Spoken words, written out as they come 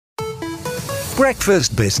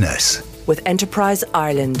Breakfast Business with Enterprise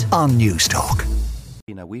Ireland on Newstalk.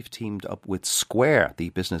 Now, we've teamed up with Square, the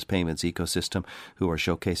business payments ecosystem, who are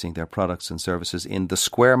showcasing their products and services in the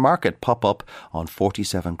Square Market pop-up on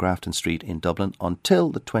 47 Grafton Street in Dublin until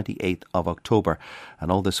the 28th of October.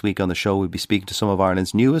 And all this week on the show, we'll be speaking to some of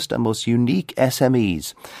Ireland's newest and most unique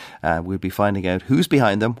SMEs. We'll be finding out who's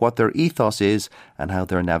behind them, what their ethos is, and how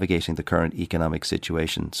they're navigating the current economic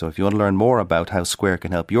situation. So if you want to learn more about how Square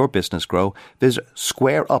can help your business grow, visit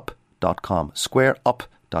squareup.com.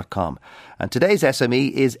 squareup.com. And today's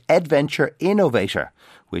SME is Adventure Innovator,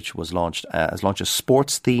 which was launched a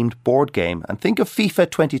sports-themed board game. And think of FIFA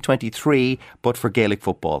 2023, but for Gaelic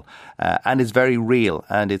football. And it's very real.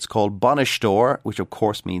 And it's called Bonistore, which of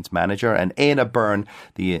course means manager. And Éanna Byrne,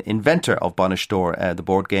 the inventor of Bonistore, the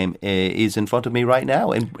board game, is in front of me right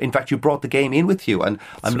now. In fact, you brought the game in with you. And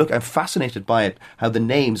I'm fascinated by it, how the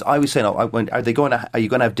names, I was saying, are you going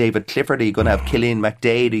to have David Clifford? Are you going to have Killian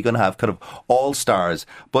McDade? Are you going to have kind of all-stars?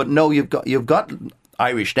 But no, you've got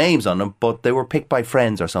Irish names on them, but they were picked by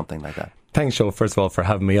friends or something like that. Thanks, Joe, first of all, for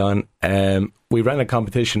having me on. We ran a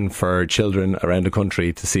competition for children around the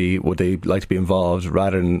country to see would they like to be involved.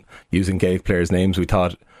 Rather than using Gaelic players' names, we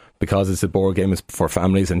thought, because it's a board game, it's for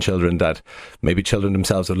families and children, that maybe children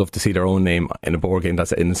themselves would love to see their own name in a board game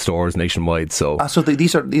that's in stores nationwide. So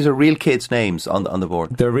these are real kids' names on the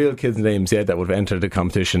board. They're real kids' names, yeah, that would have entered the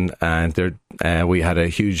competition, and we had a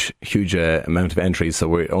huge amount of entries, so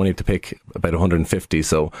we only have to pick about 150.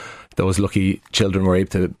 So those lucky children were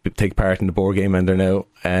able to take part in the board game, and they're now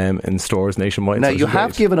in stores nationwide. Now, so you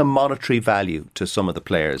have given a monetary value to some of the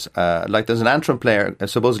players. Like there's an Antrim player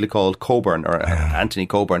supposedly called Coburn, or Anthony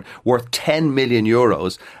Coburn, worth 10 million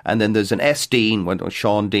euros. And then there's an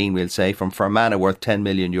Sean Dean, we'll say, from Fermanagh, worth 10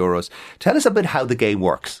 million euros. Tell us a bit how the game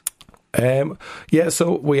works.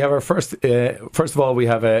 So we have our first of all, we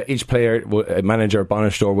have each player, a manager,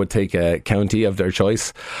 Bonistore, would take a county of their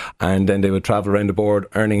choice, and then they would travel around the board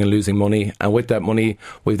earning and losing money, and with that money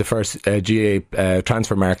we have the first GA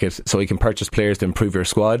transfer market, so you can purchase players to improve your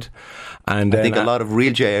squad. And I think a lot of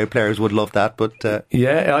real GA players would love that, but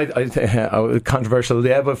controversial,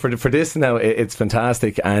 but for this now it's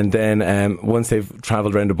fantastic. And then once they've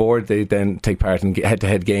travelled around the board, they then take part in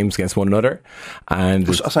head-to-head games against one another. And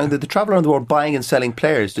the travel around the world buying and selling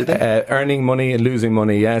players, do they? Earning money and losing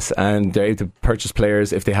money, yes, and they're able to purchase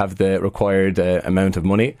players if they have the required amount of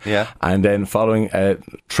money. Yeah. And then following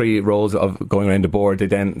 3 rows of going around the board, they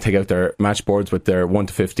then take out their match boards with their 1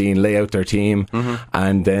 to 15, lay out their team,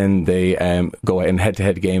 and then they go in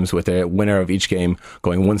head-to-head games with the winner of each game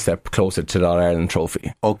going one step closer to the All-Ireland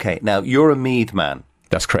trophy. Okay, now you're a Meath man.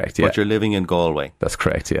 That's correct, yeah. But you're living in Galway. That's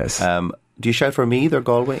correct, yes. Do you shout for Meath or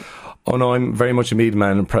Galway? Oh no, I'm very much a Meath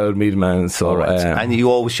man, a proud Meath man. So, right. And you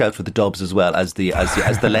always shout for the Dubs as well as the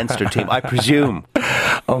Leinster team, I presume.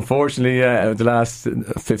 Unfortunately, the last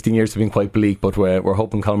 15 years have been quite bleak, but we're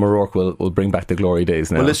hoping Colm O'Rourke will bring back the glory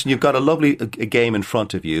days now. Well, listen, you've got a lovely game in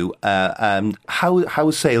front of you. How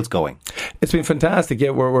is sales going? It's been fantastic. Yeah,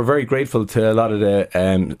 we're very grateful to a lot of the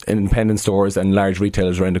independent stores and large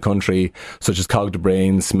retailers around the country, such as Cog de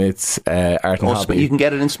Brain, Smiths, Art and Hobby. You can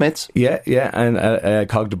get it in Smiths? Yeah, and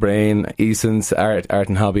Cog de Brain, Eason's, Art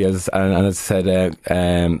and Hobby, and as I said, a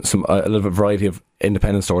little variety of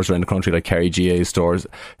independent stores around the country, like Kerry GA stores,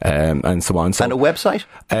 and so on. So, and a website?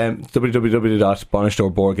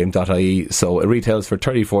 www.bonistorebordgame.ie. So it retails for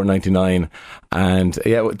 $34.99, and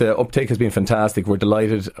yeah, the uptake has been fantastic. We're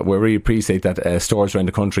delighted. We really appreciate that stores around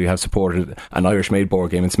the country have supported an Irish-made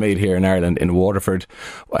board game. It's made here in Ireland, in Waterford.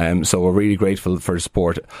 So we're really grateful for the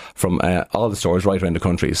support from all the stores right around the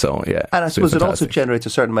country. So yeah, and I suppose it also generates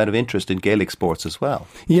a certain amount of interest in Gaelic sports as well.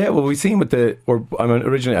 Yeah, well, we've seen I'm a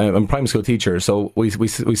primary school teacher, so we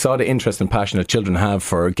saw the interest and passion that children have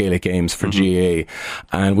for Gaelic games, for GAA,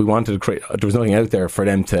 and we wanted to create. There was nothing out there for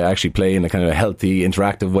them to actually play in a kind of a healthy,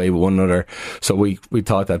 interactive way with one another. So we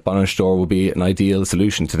thought that Bonistore would be an ideal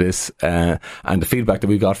solution to this. And the feedback that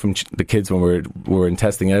we got from the kids when we were in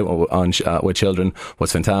testing out with children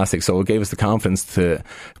was fantastic. So it gave us the confidence to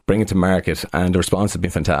bring it to market, and the response has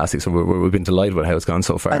been fantastic. So we've been delighted with how it's gone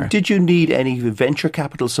so far. And did you need any venture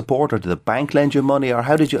capital support, or did the bank lend you money, or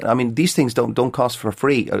how did you? I mean, these things don't cost for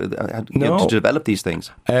free to develop these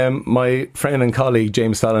things. My friend and colleague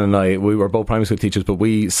James Fallon and I, we were both primary school teachers, but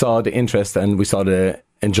we saw the interest and we saw the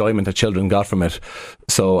enjoyment that children got from it.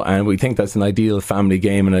 So, and we think that's an ideal family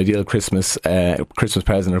game, an ideal Christmas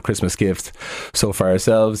present or Christmas gift. So for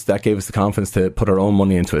ourselves, that gave us the confidence to put our own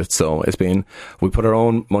money into it. So we put our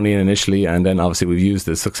own money in initially, and then obviously we've used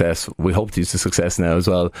the success. We hope to use the success now as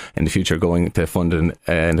well in the future, going to fund in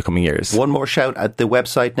the coming years. One more shout at the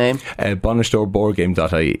website name.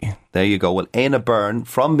 Bonistorebordgame.ie. There you go. Well, Éanna Byrne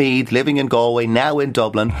from Meath, living in Galway, now in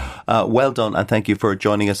Dublin. Well done, and thank you for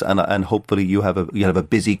joining us. And hopefully you have a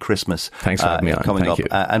busy Christmas. Thanks for having me on. Coming thank up, you.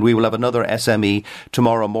 And we will have another SME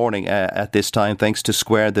tomorrow morning at this time, thanks to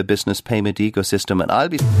Square, the business payment ecosystem. And I'll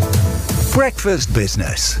be Breakfast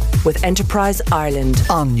Business with Enterprise Ireland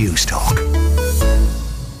on News Talk.